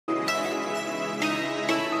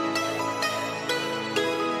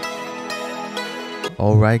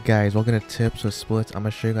Alright guys, welcome to Tips with Splits. I'm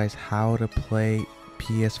going to show you guys how to play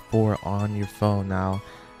PS4 on your phone. Now,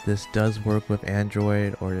 this does work with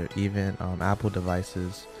Android or even Apple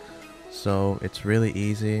devices. So it's really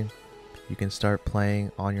easy. You can start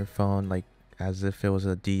playing on your phone like as if it was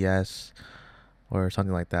a DS or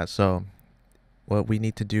something like that. So what we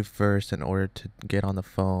need to do first in order to get on the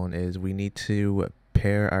phone is we need to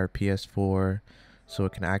pair our PS4 so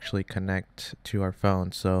it can actually connect to our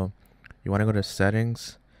phone. So you want to go to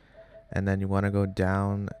settings, and then you want to go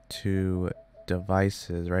down to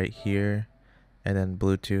devices right here, and then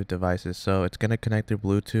Bluetooth devices. So it's going to connect through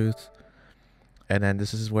Bluetooth, and then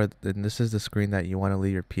this is the screen that you want to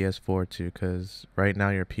leave your PS4 to, because right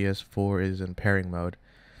now your PS4 is in pairing mode.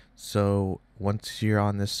 So once you're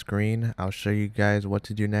on this screen, I'll show you guys what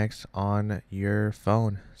to do next on your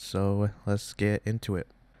phone. So let's get into it.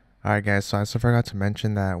 Alright guys, so I also forgot to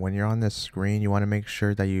mention that when you're on this screen, you want to make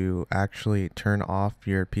sure that you actually turn off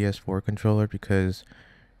your PS4 controller, because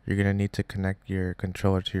you're going to need to connect your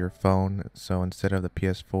controller to your phone, so instead of the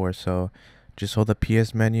PS4. So just hold the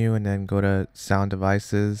PS menu and then go to sound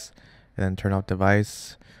devices and then turn off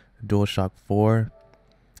device, DualShock 4,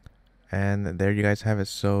 and there you guys have it.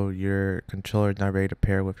 So your controller is now ready to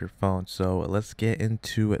pair with your phone. So let's get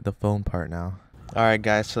into the phone part now. Alright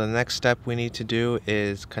guys, so the next step we need to do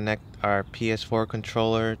is connect our PS4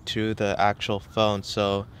 controller to the actual phone.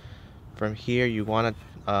 So from here you want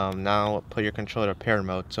to now put your controller to pair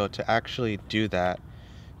mode. So to actually do that,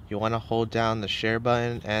 you want to hold down the share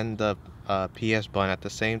button and the PS button at the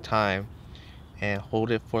same time and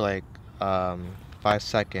hold it for like 5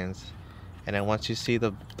 seconds, and then once you see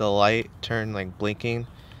the light turn like blinking,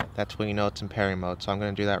 that's when you know it's in pairing mode. So I'm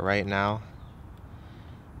going to do that right now.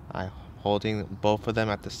 Holding both of them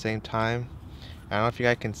at the same time. I don't know if you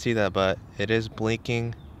guys can see that, but it is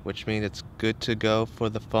blinking, which means it's good to go for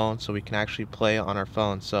the phone, so we can actually play on our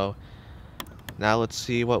phone. So now let's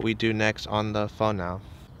see what we do next on the phone now.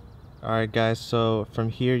 Alright guys, so from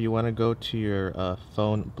here you want to go to your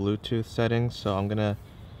phone Bluetooth settings. So I'm gonna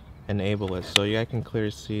enable it, so you guys can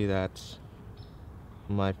clearly see that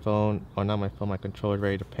my phone, or not my phone, my controller is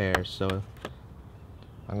ready to pair. So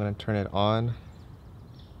I'm gonna turn it on,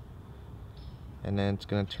 and then it's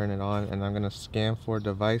going to turn it on, and I'm going to scan for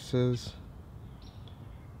devices,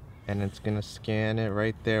 and it's going to scan it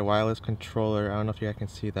right there, wireless controller. I don't know if you guys can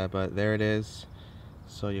see that, but there it is.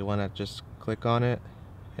 So you want to just click on it,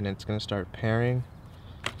 and it's going to start pairing.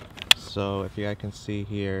 So if you guys can see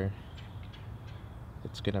here,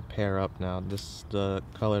 it's going to pair up now. The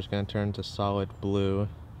color is going to turn to solid blue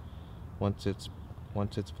once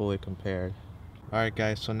it's fully compared. Alright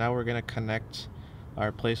guys, so now we're going to connect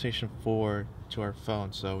our PlayStation 4 to our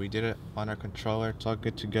phone. So we did it on our controller, it's all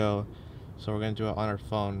good to go. So we're going to do it on our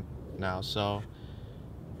phone now. So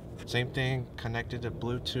same thing, connected to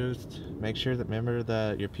Bluetooth. Make sure that, remember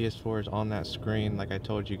that your PS4 is on that screen like I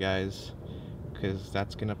told you guys, because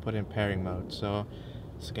that's going to put in pairing mode. So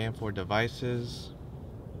scan for devices,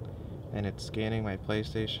 and it's scanning my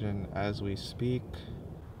PlayStation as we speak.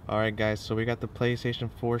 Alright guys, so we got the PlayStation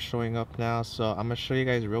 4 showing up now. So I'm going to show you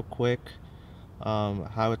guys real quick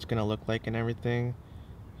how it's gonna look like and everything.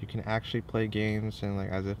 You can actually play games and like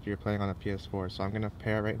as if you're playing on a PS4. So I'm gonna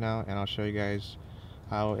pair it right now, and I'll show you guys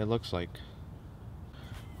how it looks like.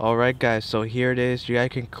 Alright guys, so here it is. You guys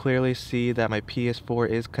can clearly see that my PS4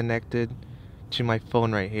 is connected to my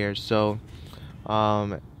phone right here. So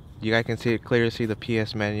you guys can clearly see the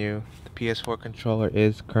PS menu. The PS4 controller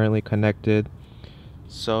is currently connected.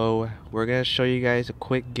 So we're gonna show you guys a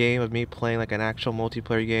quick game of me playing like an actual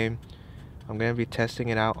multiplayer game. I'm going to be testing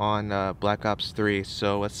it out on Black Ops 3,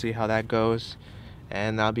 so let's see how that goes,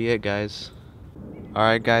 and that'll be it guys.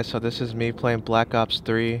 Alright guys, so this is me playing Black Ops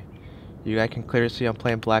 3. You guys can clearly see I'm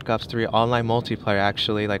playing Black Ops 3 online multiplayer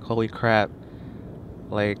actually. Like holy crap,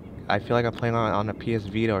 like I feel like I'm playing on a PS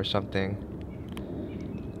Vita or something.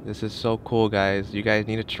 This is so cool guys, you guys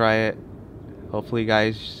need to try it. Hopefully you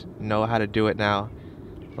guys know how to do it now.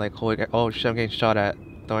 Like holy, oh shit, I'm getting shot at,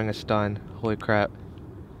 throwing a stun, holy crap.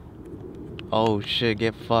 Oh shit,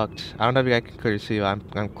 get fucked. I don't know if you guys can clearly see, but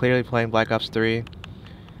I'm clearly playing Black Ops 3.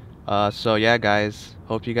 So yeah guys,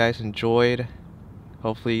 hope you guys enjoyed.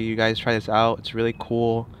 Hopefully you guys try this out, it's really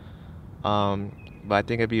cool. But I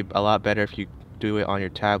think it'd be a lot better if you do it on your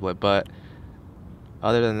tablet. But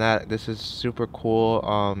other than that, this is super cool.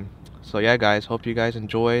 So yeah guys, hope you guys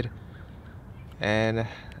enjoyed. And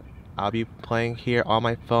I'll be playing here on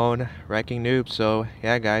my phone, Wrecking Noob. So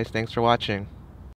yeah guys, thanks for watching.